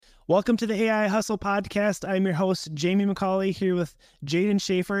Welcome to the AI Hustle Podcast. I'm your host, Jamie McCauley, here with Jaden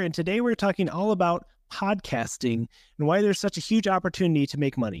Schaefer, and today we're talking all about podcasting and why there's such a huge opportunity to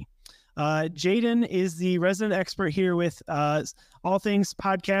make money. Jaden is the resident expert here with all things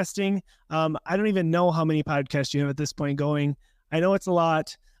podcasting. I don't even know how many podcasts you have at this point going. I know it's a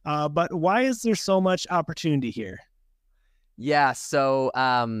lot, but why is there so much opportunity here? Yeah, so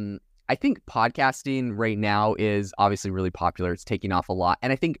I think podcasting right now is obviously really popular. It's taking off a lot.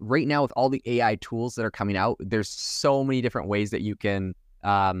 And I think right now with all the AI tools that are coming out, there's so many different ways that you can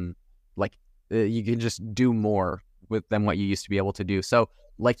you can just do more with than what you used to be able to do. So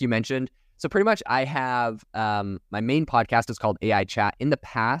like you mentioned, so pretty much I have my main podcast is called AI Chat. In the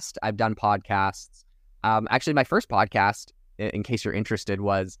past, I've done podcasts. Actually, my first podcast, in case you're interested,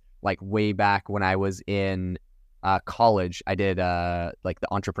 was like way back when I was in college. I did like the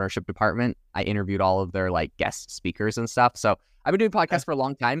entrepreneurship department. I interviewed all of their like guest speakers and stuff. So I've been doing podcasts for a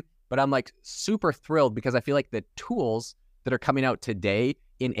long time, but I'm like super thrilled because I feel like the tools that are coming out today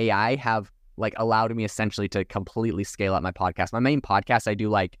in AI have like allowed me essentially to completely scale up my podcast. My main podcast, I do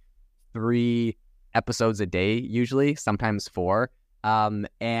like 3 episodes a day, usually, sometimes 4. And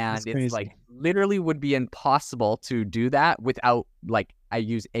it's like literally would be impossible to do that without like, I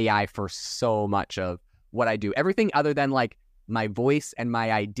use AI for so much of what I do. Everything other than like my voice and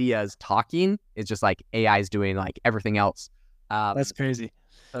my ideas talking is just like AI is doing like everything else. That's crazy.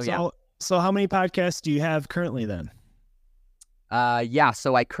 Yeah. So how many podcasts do you have currently then?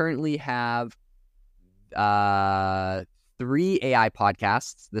 So I currently have 3 AI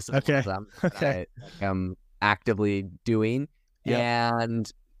podcasts. This is one of them that I am actively doing.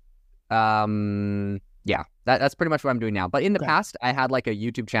 And that's pretty much what I'm doing now. But in the past, I had like a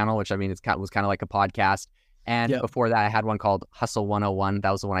YouTube channel, which I mean, was kind of like a podcast. And before that, I had one called Hustle 101.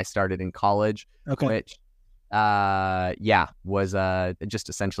 That was the one I started in college, which was just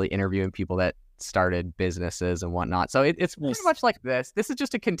essentially interviewing people that started businesses and whatnot. So it's pretty much like this. This is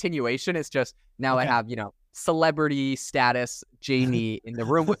just a continuation. It's just now I have, celebrity status Jamie in the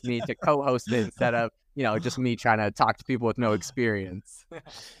room with me to co-host it instead of, just me trying to talk to people with no experience.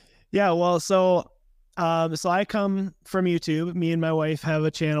 Yeah, well, so I come from YouTube. Me and my wife have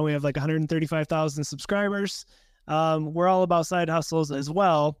a channel. We have like 135,000 subscribers. We're all about side hustles as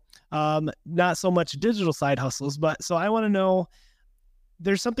well. Not so much digital side hustles, but so I want to know,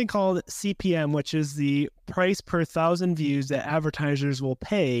 there's something called CPM, which is the price per 1,000 views that advertisers will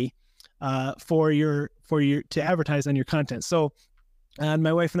pay to advertise on your content. So on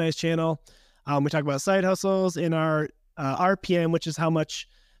my wife and I's channel, we talk about side hustles. In our RPM, which is how much.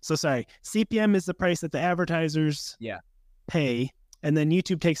 So sorry, CPM is the price that the advertisers pay, and then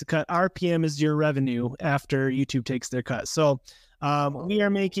YouTube takes a cut. RPM is your revenue after YouTube takes their cut. So we are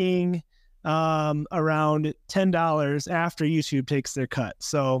making around $10 after YouTube takes their cut.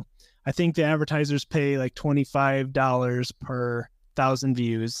 So I think the advertisers pay like $25 per 1,000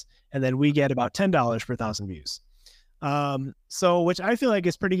 views, and then we get about $10 per 1,000 views. So which I feel like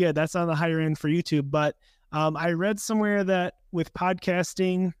is pretty good. That's on the higher end for YouTube, but I read somewhere that with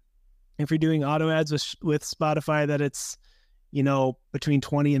podcasting, if you're doing auto ads with Spotify, that it's, between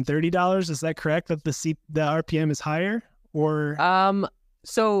 $20 and $30. Is that correct? That the RPM is higher, or?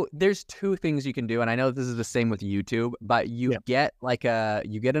 So there's 2 things you can do, and I know this is the same with YouTube, but you get like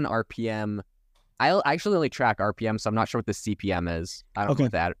you get an RPM. I actually only track RPM, so I'm not sure what the CPM is. I don't know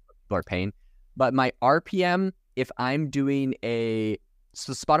what that people are paying, but my RPM, if I'm doing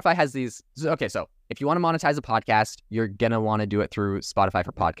so Spotify has these. Okay, so if you want to monetize a podcast, you're going to want to do it through Spotify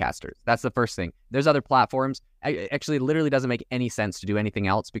for podcasters. That's the first thing. There's other platforms. Actually, it literally doesn't make any sense to do anything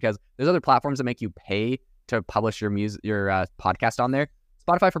else because there's other platforms that make you pay to publish your podcast on there.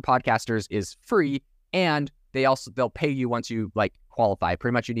 Spotify for podcasters is free, and they'll pay you once you like qualify.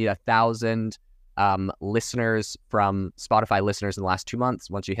 Pretty much you need 1,000 listeners from Spotify listeners in the last 2 months.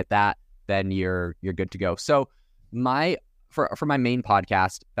 Once you hit that, then you're good to go. So for my main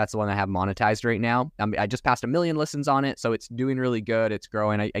podcast, that's the one I have monetized right now. I just passed 1 million listens on it, so it's doing really good. It's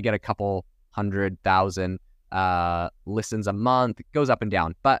growing. I get a couple 100,000 listens a month. It goes up and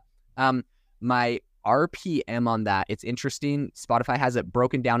down. But my RPM on that, it's interesting. Spotify has it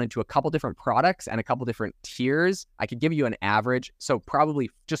broken down into a couple different products and a couple different tiers. I could give you an average. So probably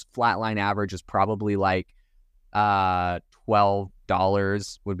just flatline average is probably like $12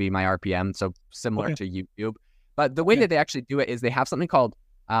 would be my RPM. So similar to YouTube. But the way that they actually do it is they have something called,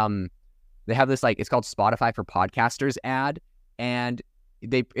 they have this it's called Spotify for Podcasters ad. And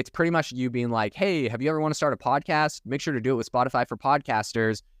it's pretty much you being like, hey, have you ever want to start a podcast? Make sure to do it with Spotify for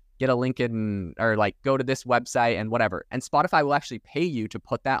Podcasters. Get a link in, or like go to this website and whatever. And Spotify will actually pay you to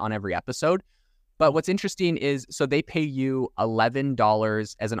put that on every episode. But what's interesting is, so they pay you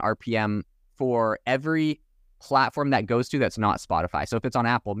 $11 as an RPM for every platform that goes to that's not Spotify. So if it's on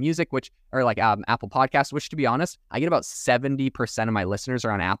Apple Music, or Apple Podcasts, which to be honest, I get about 70% of my listeners are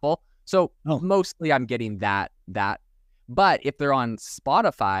on Apple. So mostly I'm getting that. But if they're on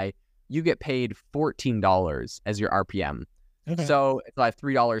Spotify, you get paid $14 as your RPM. Okay. So it's like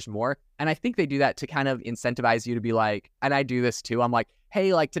 $3 more. And I think they do that to kind of incentivize you to be like, and I do this too. I'm like,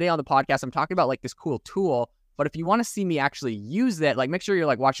 hey, like today on the podcast, I'm talking about like this cool tool, but if you want to see me actually use it, like make sure you're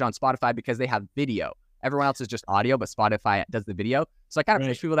like watching on Spotify because they have video. Everyone else is just audio, but Spotify does the video. So I kind of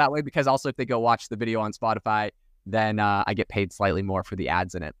push people that way because also if they go watch the video on Spotify, then I get paid slightly more for the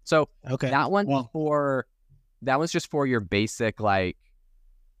ads in it. So that one's just for your basic, like,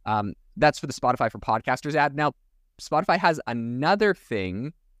 that's for the Spotify for Podcasters ad. Now, Spotify has another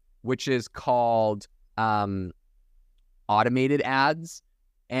thing, which is called automated ads.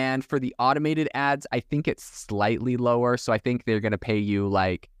 And for the automated ads, I think it's slightly lower. So I think they're going to pay you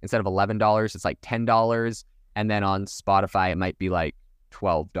like, instead of $11, it's like $10. And then on Spotify, it might be like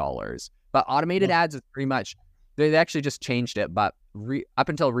 $12. But automated ads is pretty much, they actually just changed it. But up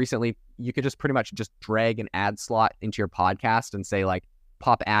until recently, you could just pretty much just drag an ad slot into your podcast and say like,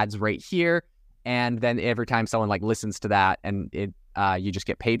 pop ads right here. And then every time someone like listens to that and you just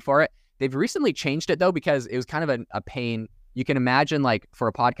get paid for it. They've recently changed it though, because it was kind of a pain. You can imagine like for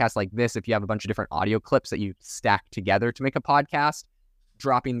a podcast like this, if you have a bunch of different audio clips that you stack together to make a podcast,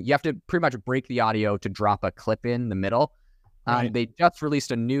 you have to pretty much break the audio to drop a clip in the middle. Right. They just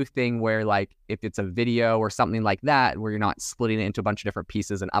released a new thing where like if it's a video or something like that, where you're not splitting it into a bunch of different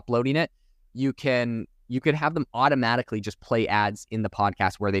pieces and uploading it, you could have them automatically just play ads in the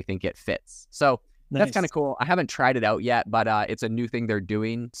podcast where they think it fits. So that's kind of cool. I haven't tried it out yet, but it's a new thing they're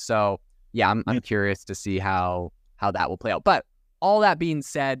doing. So yeah, I'm curious to see how that will play out. But all that being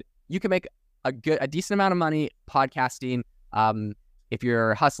said, you can make a decent amount of money podcasting if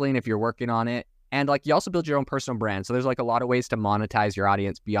you're hustling, if you're working on it. And like you also build your own personal brand. So there's like a lot of ways to monetize your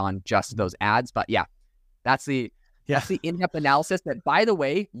audience beyond just those ads. But yeah, that's the in-depth analysis that, by the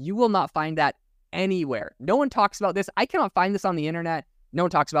way, you will not find that anywhere. No one talks about this. I cannot find this on the internet. No one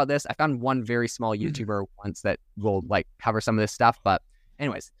talks about this. I found one very small YouTuber once that will like cover some of this stuff. But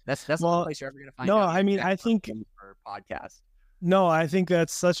anyways, that's the place you're ever going to find. No, I mean, I think for podcast. No, I think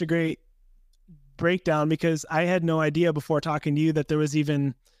that's such a great breakdown because I had no idea before talking to you that there was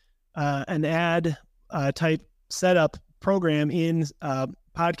even an ad type setup program in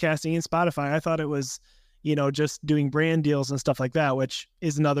podcasting in Spotify. I thought it was, just doing brand deals and stuff like that, which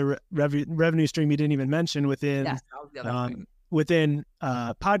is another revenue stream you didn't even mention within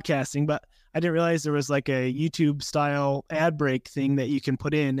podcasting. But I didn't realize there was like a YouTube style ad break thing that you can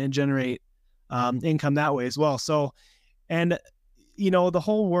put in and generate income that way as well. So, and the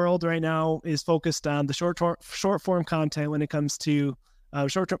whole world right now is focused on the short form content when it comes to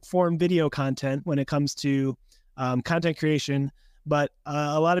short form video content when it comes to content creation. But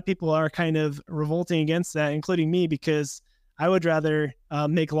a lot of people are kind of revolting against that, including me, because I would rather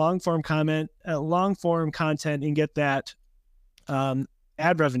make long form content and get that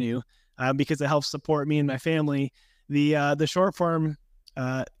ad revenue because it helps support me and my family. The short form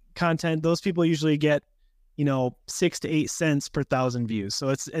content, those people usually get 6 to 8 cents per 1,000 views, so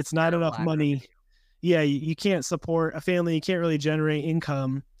it's not enough money. Yeah, you can't support a family. You can't really generate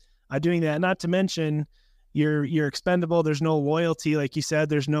income doing that. Not to mention, you're expendable. There's no loyalty, like you said.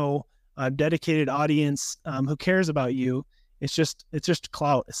 There's no dedicated audience who cares about you. It's just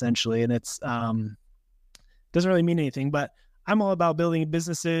clout essentially, and it's doesn't really mean anything. But I'm all about building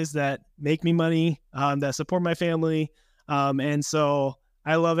businesses that make me money, that support my family, and so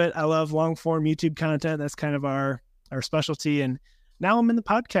I love it. I love long form YouTube content. That's kind of our specialty. And now I'm in the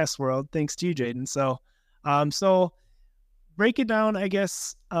podcast world, thanks to you, Jaden. So, so break it down, I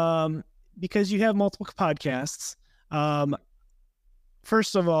guess, because you have multiple podcasts.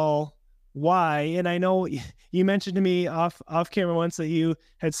 First of all, why? And I know you mentioned to me off camera once that you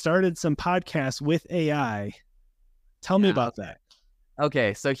had started some podcasts with AI. Tell me about that.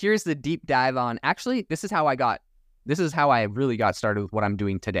 Okay, so here's the deep dive on. Actually, this is how I really got started with what I'm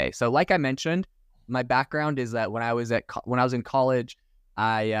doing today. So, like I mentioned, my background is that when I was in college,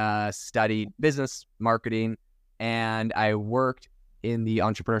 I studied business marketing and I worked in the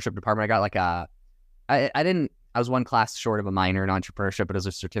entrepreneurship department. I got like I was one class short of a minor in entrepreneurship, but it was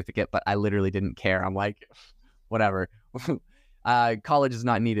a certificate, but I literally didn't care. I'm like, whatever. College is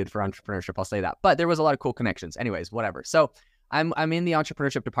not needed for entrepreneurship. I'll say that, but there was a lot of cool connections. Anyways, whatever. So I'm in the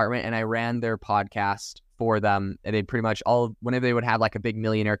entrepreneurship department and I ran their podcast for them. And they pretty much whenever they would have like a big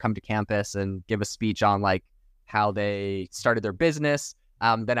millionaire come to campus and give a speech on like how they started their business,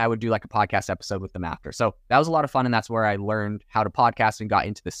 then I would do like a podcast episode with them after. So that was a lot of fun, and that's where I learned how to podcast and got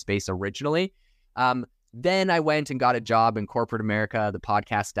into the space originally. Then I went and got a job in corporate America. The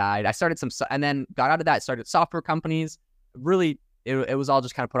podcast died. I started and then got out of that, started software companies. Really, it was all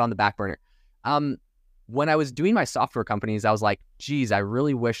just kind of put on the back burner. When I was doing my software companies, I was like, geez, I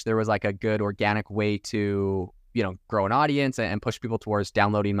really wish there was like a good organic way to, grow an audience and push people towards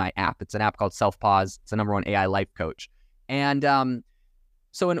downloading my app. It's an app called Self-Pause. It's the #1 AI life coach. And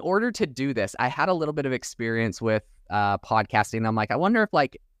so in order to do this, I had a little bit of experience with podcasting. I'm like, I wonder if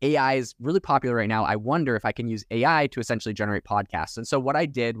like AI is really popular right now. I wonder if I can use AI to essentially generate podcasts. And so what I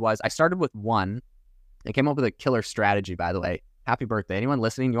did was I started with one. I came up with a killer strategy, by the way. Happy birthday. Anyone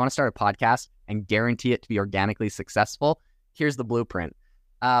listening, you want to start a podcast and guarantee it to be organically successful? Here's the blueprint.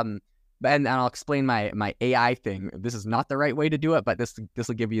 And I'll explain my AI thing. This is not the right way to do it, but this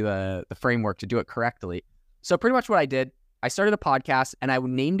will give you the framework to do it correctly. So pretty much what I did, I started a podcast and I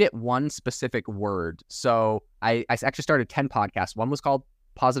named it one specific word. So I actually started 10 podcasts. One was called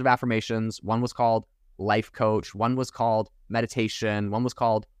Positive Affirmations. One was called Life Coach. One was called Meditation. One was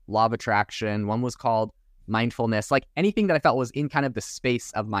called Law of Attraction. One was called Mindfulness. Like anything that I felt was in kind of the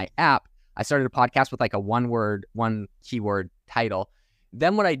space of my app, I started a podcast with like a one keyword title.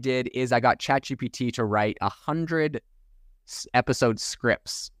 Then what I did is I got ChatGPT to write 100 episode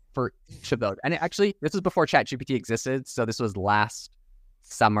scripts for each of those. And actually, this was before ChatGPT existed. So this was last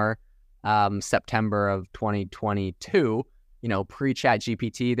summer, September of 2022,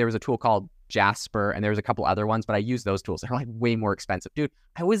 pre-ChatGPT. There was a tool called Jasper, and there was a couple other ones, but I used those tools. They're like way more expensive. Dude,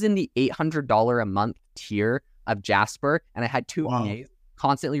 I was in the $800 a month tier of Jasper, and I had two VAs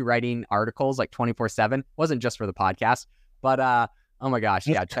constantly writing articles like 24/7. Wasn't just for the podcast, but oh my gosh,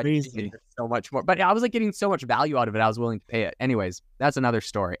 that's crazy. So much more. But I was like getting so much value out of it, I was willing to pay it. Anyways, that's another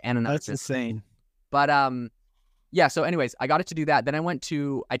story. And that's insane. But yeah. So anyways, I got it to do that. Then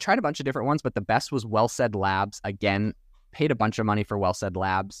I tried a bunch of different ones, but the best was Well Said Labs. Again, paid a bunch of money for Well Said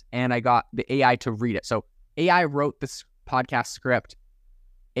Labs, and I got the AI to read it. So AI wrote this podcast script.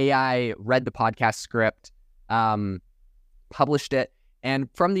 AI read the podcast script, published it. And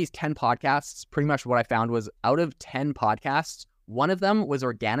from these 10 podcasts, pretty much what I found was out of 10 podcasts, one of them was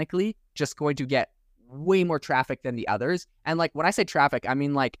organically just going to get way more traffic than the others. And like when I say traffic, I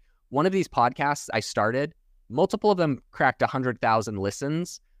mean like one of these podcasts I started, multiple of them cracked 100,000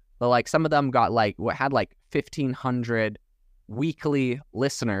 listens, but like some of them got had 1,500 weekly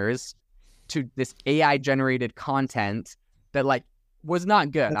listeners to this AI generated content that like was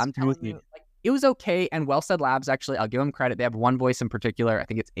not good. I'm telling you, like, it was okay. And Well Said Labs, actually, I'll give them credit. They have one voice in particular. I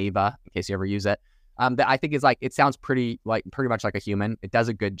think it's Ava, in case you ever use it. That I think is like, it sounds pretty much like a human. It does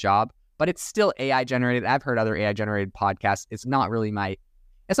a good job, but it's still AI generated. I've heard other AI generated podcasts. It's not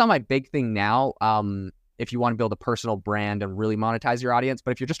my big thing now. If you want to build a personal brand and really monetize your audience,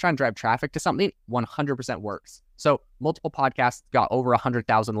 but if you're just trying to drive traffic to something, 100% works. So multiple podcasts got over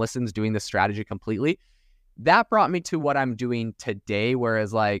 100,000 listens doing this strategy completely. That brought me to what I'm doing today,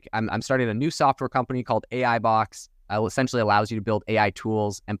 whereas like I'm starting a new software company called AI Box. Essentially allows you to build AI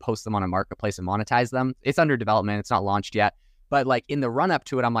tools and post them on a marketplace and monetize them. It's under development. It's not launched yet. But like in the run up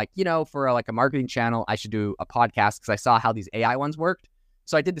to it, I'm like, for a marketing channel, I should do a podcast because I saw how these AI ones worked.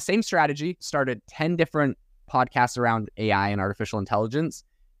 So I did the same strategy, started 10 different podcasts around AI and artificial intelligence.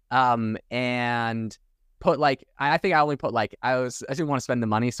 And put I think I only put I didn't want to spend the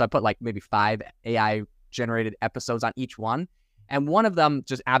money. So I put maybe 5 AI generated episodes on each one. And one of them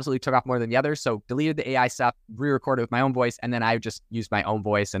just absolutely took off more than the other. So deleted the AI stuff, re-recorded with my own voice. And then I just used my own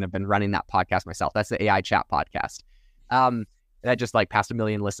voice and have been running that podcast myself. That's the AI chat podcast. That just passed 1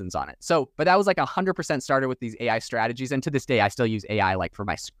 million listens on it. So, but that was 100% started with these AI strategies. And to this day, I still use AI for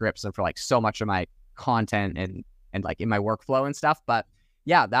my scripts and for so much of my content and in my workflow and stuff. But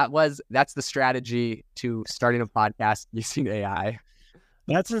yeah, that's the strategy to starting a podcast using AI.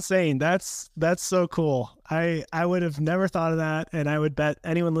 That's insane. That's so cool. I would have never thought of that, and I would bet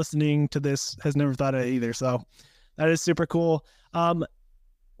anyone listening to this has never thought of it either. So that is super cool.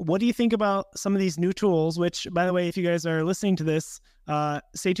 What do you think about some of these new tools, which, by the way, if you guys are listening to this,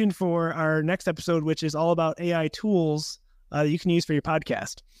 stay tuned for our next episode, which is all about AI tools you can use for your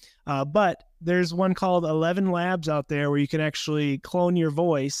podcast. But there's one called 11 Labs out there where you can actually clone your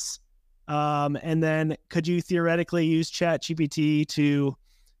voice. And then could you theoretically use ChatGPT to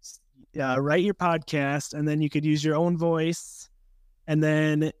write your podcast, and then you could use your own voice and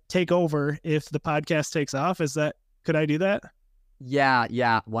then take over if the podcast takes off? Could I do that? Yeah,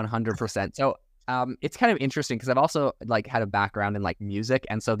 100%. So it's kind of interesting because I've also had a background in music,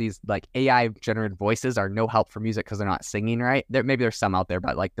 and so these AI generated voices are no help for music because they're not singing, right? Maybe there's some out there,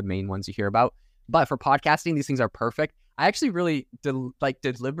 but the main ones you hear about. But for podcasting, these things are perfect. I actually really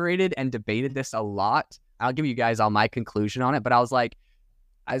deliberated and debated this a lot. I'll give you guys all my conclusion on it, but I was like,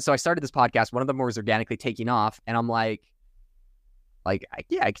 so I started this podcast. One of them was organically taking off, and I'm like, I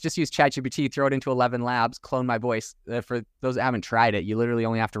could just use ChatGPT, throw it into 11 Labs, clone my voice. For those that haven't tried it, you literally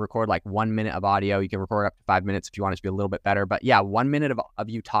only have to record like 1 minute of audio. You can record up to 5 minutes if you want it to be a little bit better. But yeah, 1 minute of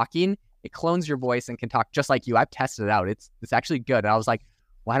you talking, it clones your voice and can talk just like you. I've tested it out. It's actually good. And I was like,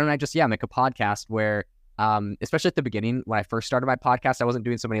 why don't I just make a podcast where, especially at the beginning when I first started my podcast, I wasn't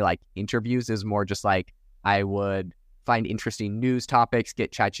doing so many like interviews. It was more just like I would find interesting news topics,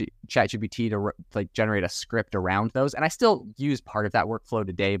 get ChatGPT to like generate a script around those. And I still use part of that workflow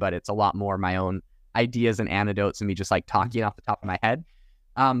today, but it's a lot more my own ideas and anecdotes and me just like talking off the top of my head.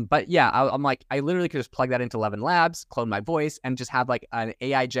 But yeah, I'm like, I literally could just plug that into 11 Labs, clone my voice, and just have like an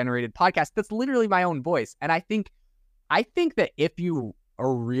AI generated podcast that's literally my own voice. And I think that if you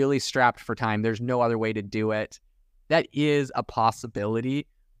are really strapped for time, there's no other way to do it. That is a possibility.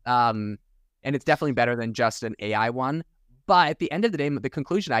 And it's definitely better than just an AI one. But at the end of the day, the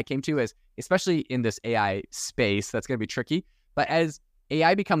conclusion I came to is, especially in this AI space, that's going to be tricky. But as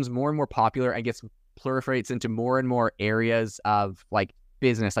AI becomes more and more popular and proliferates into more and more areas of like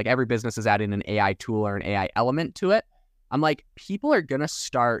business, like every business is adding an AI tool or an AI element to it. I'm like, people are going to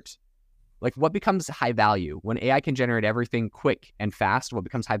start, like, what becomes high value? When AI can generate everything quick and fast, what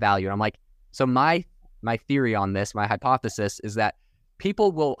becomes high value? And I'm like, so my theory on this, my hypothesis is that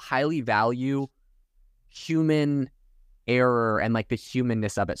people will highly value human error and like the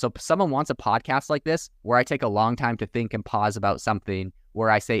humanness of it. So if someone wants a podcast like this, where I take a long time to think and pause about something,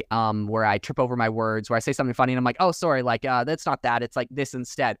 where I say, where I trip over my words, where I say something funny and I'm like, oh, sorry, like, that's not that. It's like this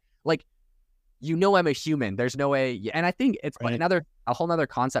instead. Like, I'm a human. There's no way. And I think it's right. A whole nother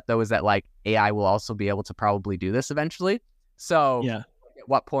concept though, is that like AI will also be able to probably do this eventually. So at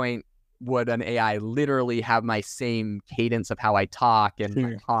what point would an AI literally have my same cadence of how I talk and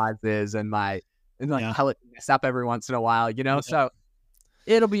my pauses and tell it to mess up every once in a while, So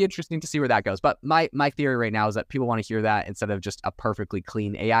it'll be interesting to see where that goes. But my theory right now is that people want to hear that instead of just a perfectly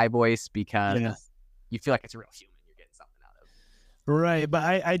clean AI voice, because you feel like it's a real human you're getting something out of. Right.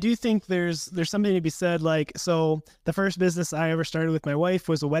 But I do think there's something to be said. Like, so the first business I ever started with my wife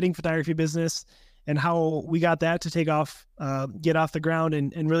was a wedding photography business. And how we got that to take off, get off the ground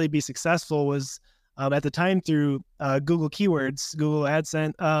and really be successful was at the time through Google keywords, Google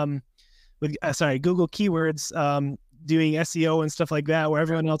AdSense, Google keywords, doing SEO and stuff like that, where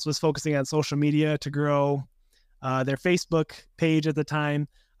everyone else was focusing on social media to grow their Facebook page at the time.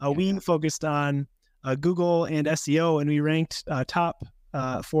 We focused on Google and SEO, and we ranked top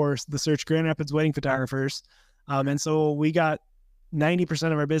for the search Grand Rapids wedding photographers. And so we got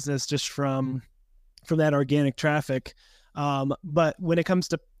 90% of our business just from that organic traffic. But when it comes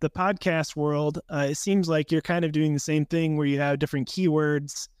to the podcast world, it seems like you're kind of doing the same thing where you have different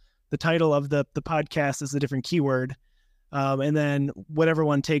keywords. The title of the podcast is a different keyword. And then whatever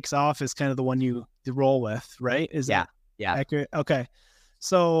one takes off is kind of the one you roll with, right? Is that accurate? Okay.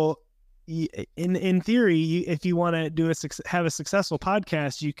 So in theory, if you want to have a successful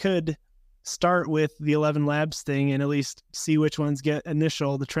podcast, you could start with the 11 Labs thing and at least see which ones get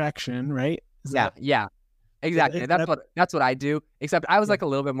the traction, right? Exactly. That's what I do. Except I was like a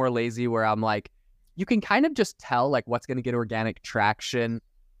little bit more lazy, where I'm like, you can kind of just tell like what's going to get organic traction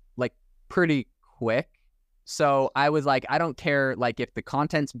like pretty quick. So I was like, I don't care like if the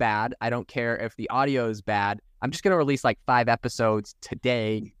content's bad. I don't care if the audio is bad. I'm just going to release like 5 episodes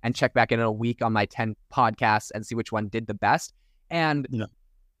today and check back in a week on my 10 podcasts and see which one did the best. And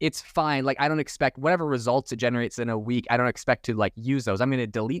it's fine. Like, I don't expect whatever results it generates in a week. I don't expect to like use those. I'm going to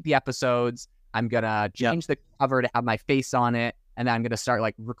delete the episodes. I'm going to change the cover to have my face on it. And then I'm going to start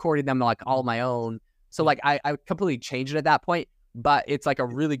like recording them like all my own. So like I completely changed it at that point, but it's like a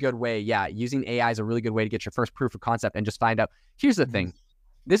really good way. Yeah. Using AI is a really good way to get your first proof of concept and just find out. Here's the thing.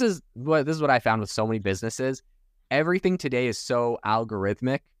 This is what I found with so many businesses. Everything today is so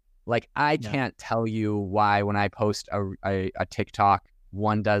algorithmic. Like I can't tell you why when I post a TikTok,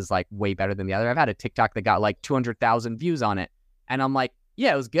 one does like way better than the other. I've had a TikTok that got like 200,000 views on it. And I'm like,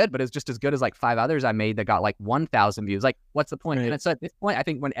 yeah, it was good, but it's just as good as like 5 others I made that got like 1,000 views. Like, what's the point? Right. And so at this point, I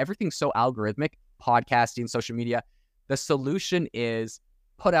think when everything's so algorithmic, podcasting, social media, the solution is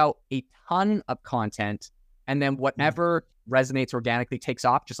put out a ton of content, and then whatever resonates organically takes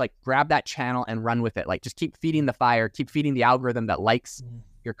off. Just like grab that channel and run with it. Like just keep feeding the fire, keep feeding the algorithm that likes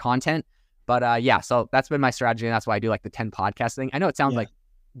your content. But so that's been my strategy, and that's why I do like the 10 podcast thing. I know it sounds like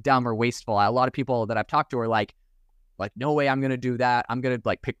dumb or wasteful. A lot of people that I've talked to are like, no way I'm going to do that. I'm going to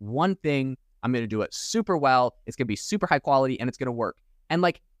like pick one thing. I'm going to do it super well. It's going to be super high quality and it's going to work. And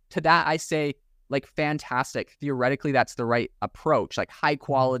like to that, I say, like fantastic. Theoretically, that's the right approach, like high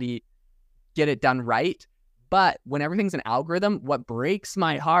quality, get it done right. But when everything's an algorithm, what breaks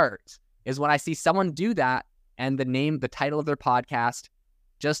my heart is when I see someone do that and the title of their podcast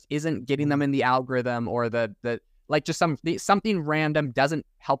just isn't getting them in the algorithm, or the like just something random doesn't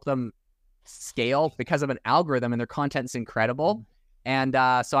help them scale because of an algorithm, and their content's incredible. And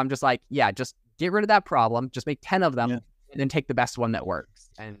so I'm just like, yeah, just get rid of that problem. Just make 10 of them and then take the best one that works.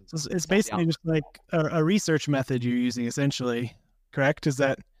 And so it's basically just like a research method you're using, essentially, correct? Is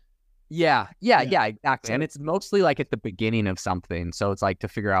that? Yeah, exactly. So, and it's mostly like at the beginning of something. So it's like to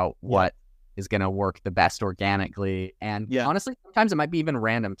figure out what is going to work the best organically. And honestly, sometimes it might be even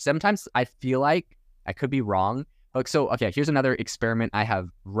random. Sometimes I feel like I could be wrong. Like, so, okay, here's another experiment I have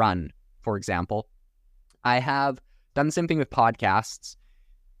run, for example. I have done the same thing with podcasts.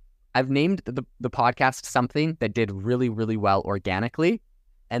 I've named the podcast something that did really, really well organically,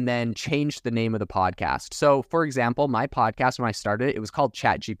 and then changed the name of the podcast. So, for example, my podcast, when I started it was called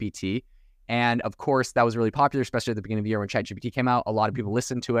ChatGPT. And of course, that was really popular, especially at the beginning of the year when ChatGPT came out. A lot of people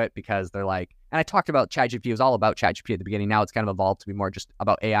listened to it because they're like, and I talked about ChatGPT. It was all about ChatGPT at the beginning. Now it's kind of evolved to be more just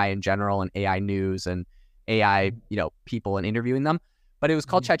about AI in general and AI news and AI, people and interviewing them. But it was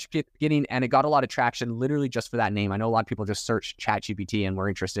called ChatGPT at the beginning, and it got a lot of traction literally just for that name. I know a lot of people just searched ChatGPT and were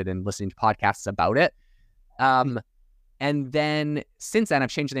interested in listening to podcasts about it. And then since then,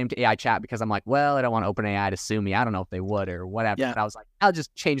 I've changed the name to AI Chat because I'm like, well, I don't want OpenAI to sue me. I don't know if they would or whatever. Yeah. But I was like, I'll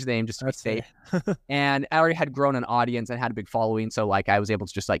just change the name just to be safe. And I already had grown an audience and had a big following. So like I was able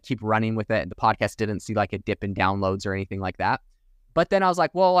to just like keep running with it. And the podcast didn't see like a dip in downloads or anything like that. But then I was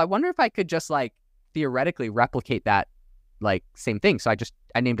like, well, I wonder if I could just like theoretically replicate that like same thing. So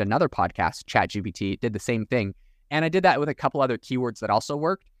I named another podcast, ChatGPT, did the same thing. And I did that with a couple other keywords that also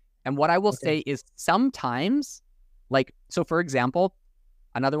worked. And what I will say is sometimes, like, so for example,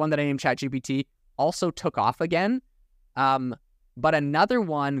 another one that I named ChatGPT also took off again. But another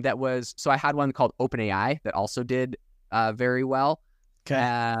one that was, so I had one called OpenAI that also did very well.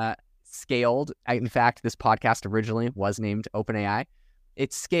 Okay. Scaled. In fact, this podcast originally was named OpenAI.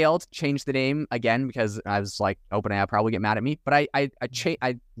 It scaled, changed the name again because I was like, OpenAI probably get mad at me. But I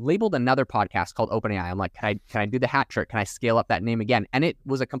labeled another podcast called OpenAI. I'm like, can I do the hat trick? Can I scale up that name again? And it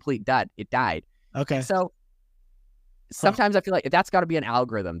was a complete dud. It died. Okay. So sometimes I feel like that's got to be an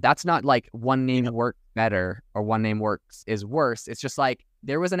algorithm. That's not like one name worked better or one name is worse. It's just like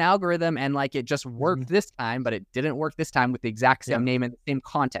there was an algorithm and like it just worked this time, but it didn't work this time with the exact same name and same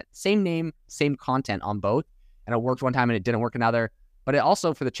content. Same name, same content on both. And it worked one time and it didn't work another. But it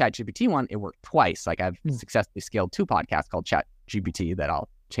also, for the ChatGPT one, it worked twice. Like I've successfully scaled 2 podcasts called ChatGPT that I'll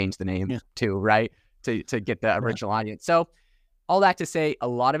change the name to, right? To get the original audience. So all that to say, a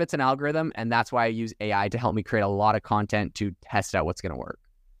lot of it's an algorithm, and that's why I use AI to help me create a lot of content to test out what's going to work.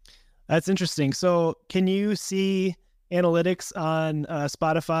 That's interesting. So can you see analytics on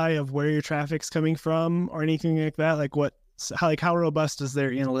Spotify of where your traffic's coming from or anything like that? Like how robust is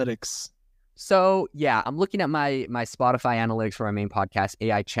their analytics? So yeah, I'm looking at my Spotify analytics for my main podcast,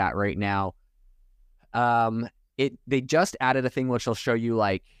 AI Chat, right now. They just added a thing which will show you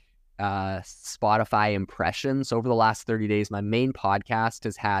like Spotify impressions. So over the last 30 days, my main podcast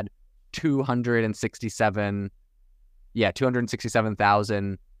has had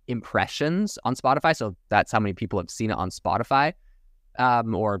 267,000 impressions on Spotify. So that's how many people have seen it on Spotify,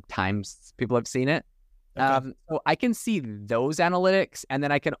 or times people have seen it. Okay. So I can see those analytics, and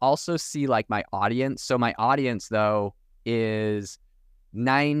then I can also see like my audience. So my audience though is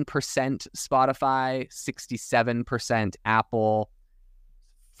 9% Spotify, 67% Apple,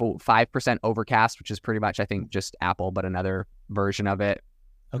 5% Overcast, which is pretty much I think just Apple, but another version of it.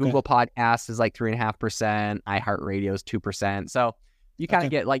 Okay. Google Podcasts is like 3.5%. iHeartRadio is 2%. So you kind of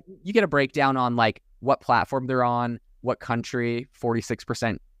get like you get a breakdown on like what platform they're on, what country.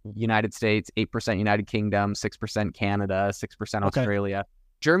 46% United States, 8% United Kingdom, 6% Canada, 6% Australia,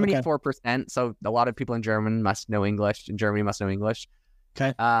 Germany 4%. So a lot of people in Germany must know English. In Germany must know English.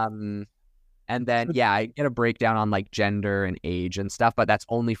 Okay. And then I get a breakdown on like gender and age and stuff, but that's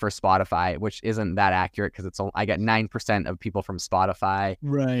only for Spotify, which isn't that accurate because I get 9% of people from Spotify.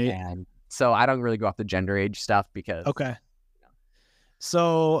 Right. And so I don't really go off the gender age stuff because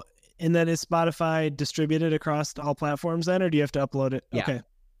So and then is Spotify distributed across all platforms then, or do you have to upload it? Yeah. Okay.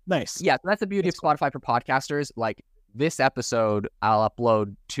 Nice. Yeah, so that's the beauty of Spotify for podcasters. Like this episode, I'll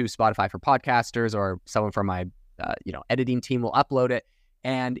upload to Spotify for podcasters, or someone from my editing team will upload it,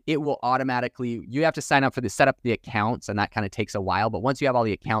 and it will automatically. You have to sign up for set up the accounts, and that kind of takes a while. But once you have all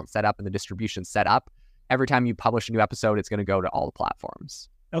the accounts set up and the distribution set up, every time you publish a new episode, it's going to go to all the platforms.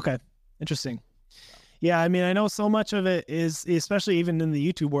 Okay, interesting. Yeah, I mean, I know so much of it is, especially even in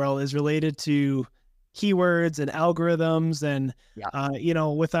the YouTube world, is related to keywords and algorithms, and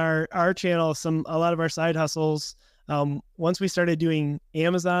with our channel, a lot of our side hustles. Once we started doing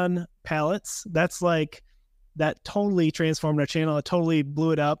Amazon pallets, that totally transformed our channel. It totally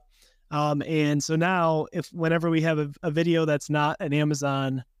blew it up. And so now, whenever we have a video that's not an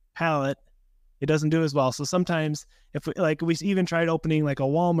Amazon pallet, it doesn't do as well. So sometimes we even tried opening like a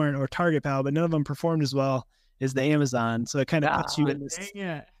Walmart or Target pallet, but none of them performed as well as the Amazon. So it kind of puts you in this.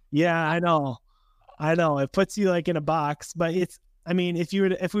 Yeah, I know. It puts you like in a box, but if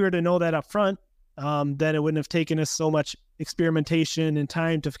we were to know that up front, then it wouldn't have taken us so much experimentation and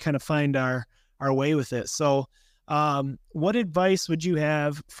time to kind of find our way with it. So, what advice would you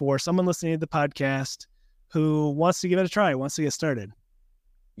have for someone listening to the podcast who wants to give it a try, wants to get started?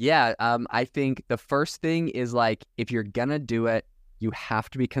 Yeah, I think the first thing is like, if you're gonna do it, you have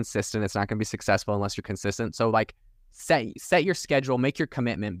to be consistent. It's not gonna be successful unless you're consistent. So like, set your schedule, make your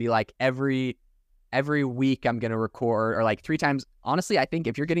commitment. Be like, every week I'm gonna record, or like 3 times. Honestly, I think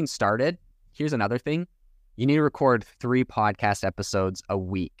if you're getting started, here's another thing: you need to record 3 podcast episodes a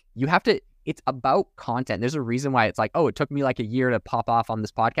week. You have to. It's about content. There's a reason why it's like, oh, it took me like a year to pop off on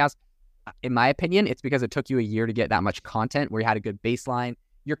this podcast. In my opinion, it's because it took you a year to get that much content where you had a good baseline.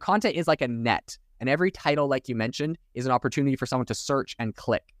 Your content is like a net, and every title, like you mentioned, is an opportunity for someone to search and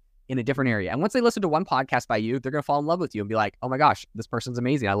click in a different area. And once they listen to one podcast by you, they're going to fall in love with you and be like, oh my gosh, this person's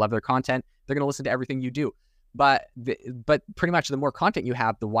amazing. I love their content. They're going to listen to everything you do. But pretty much the more content you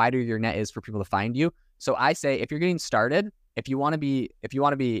have, the wider your net is for people to find you. So I say, if you're getting started, if you're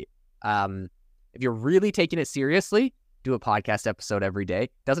really taking it seriously, do a podcast episode every day.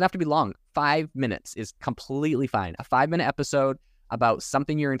 Doesn't have to be long. 5 minutes is completely fine. A 5-minute episode about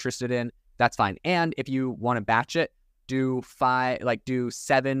something you're interested in, that's fine. And if you want to batch it, do 7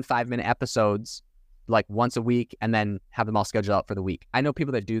 5-minute episodes like once a week, and then have them all scheduled out for the week. I know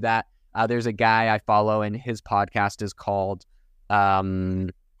people that do that. There's a guy I follow, and his podcast is called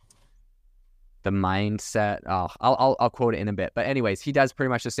The Mindset. Oh, I'll quote it in a bit. But anyways, he does pretty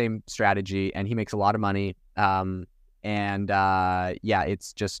much the same strategy, and he makes a lot of money.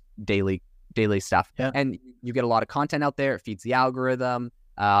 It's just daily stuff. Yeah. And you get a lot of content out there. It feeds the algorithm,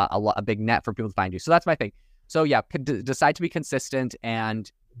 a big net for people to find you. So that's my thing. So yeah, decide to be consistent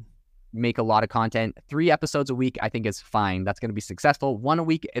and make a lot of content. 3 episodes a week, I think, is fine. That's going to be successful. 1 a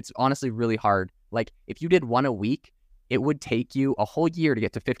week, it's honestly really hard. Like, if you did 1 a week, it would take you a whole year to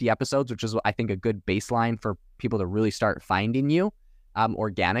get to 50 episodes, which is, I think, a good baseline for people to really start finding you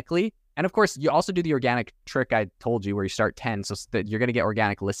organically. And of course, you also do the organic trick I told you, where you start 10, so that you're going to get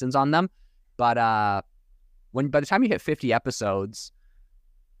organic listens on them. But by the time you hit 50 episodes,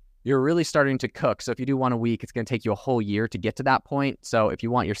 you're really starting to cook. So if you do 1 a week, it's going to take you a whole year to get to that point. So if you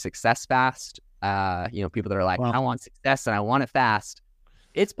want your success fast, people that are like, wow, I want success and I want it fast,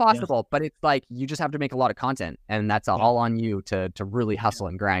 it's possible, but it's like, you just have to make a lot of content, and that's all on you to really hustle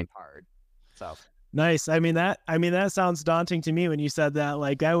and grind hard. So nice. I mean, that sounds daunting to me when you said that.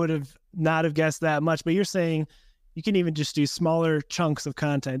 Like, I would have not have guessed that much, but you're saying you can even just do smaller chunks of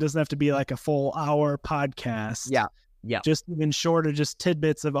content. It doesn't have to be like a full hour podcast. Yeah. Just even shorter, just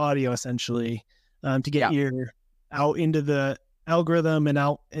tidbits of audio, essentially, to get your out into the algorithm and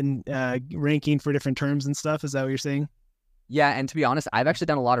out and ranking for different terms and stuff. Is that what you're saying? Yeah. And to be honest, I've actually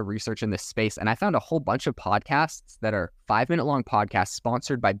done a lot of research in this space, and I found a whole bunch of podcasts that are 5-minute long podcasts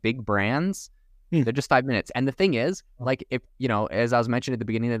sponsored by big brands. They're just 5 minutes. And the thing is, like, if, as I was mentioning at the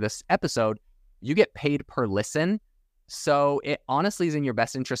beginning of this episode, you get paid per listen. So it honestly is in your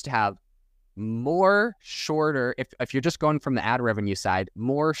best interest to have more shorter, if you're just going from the ad revenue side,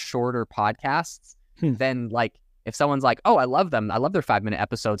 more shorter podcasts than, like, if someone's like, oh, I love them, I love their 5-minute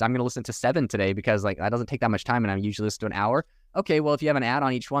episodes, I'm going to listen to 7 today because, like, that doesn't take that much time, and I usually listen to an hour. Okay, well, if you have an ad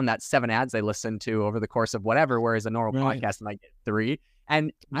on each one, that's 7 ads they listen to over the course of whatever, whereas a normal podcast might get 3.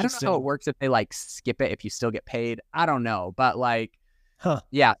 And I don't know how it works if they, like, skip it, if you still get paid. I don't know. But, like,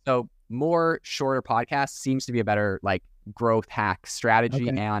 yeah, so more shorter podcasts seems to be a better, like, growth hack strategy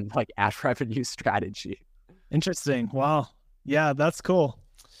and, like, ad revenue strategy. Interesting. Wow. Yeah, that's cool.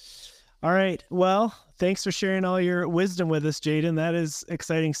 All right. Well, thanks for sharing all your wisdom with us, Jaden. That is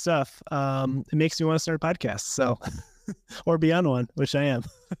exciting stuff. It makes me want to start a podcast, so or be on one, which I am.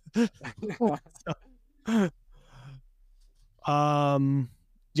 Do you want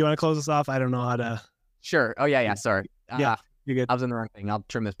to close us off? I don't know how to. Sure. Oh yeah. Sorry. Yeah, you're good. I was in the wrong thing. I'll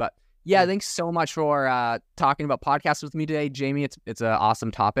trim this, but yeah, thanks so much for talking about podcasts with me today, Jamie. It's an awesome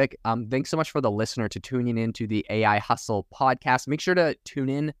topic. Thanks so much for the listener to tuning into the AI Hustle podcast. Make sure to tune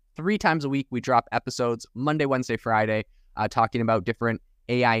in 3 times a week. We drop episodes Monday, Wednesday, Friday, talking about different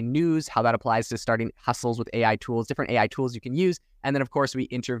AI news, how that applies to starting hustles with AI tools, different AI tools you can use. And then, of course, we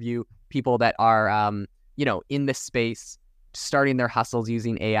interview people that are, in this space, starting their hustles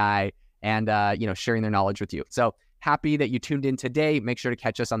using AI and, sharing their knowledge with you. So happy that you tuned in today. Make sure to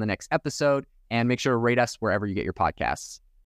catch us on the next episode and make sure to rate us wherever you get your podcasts.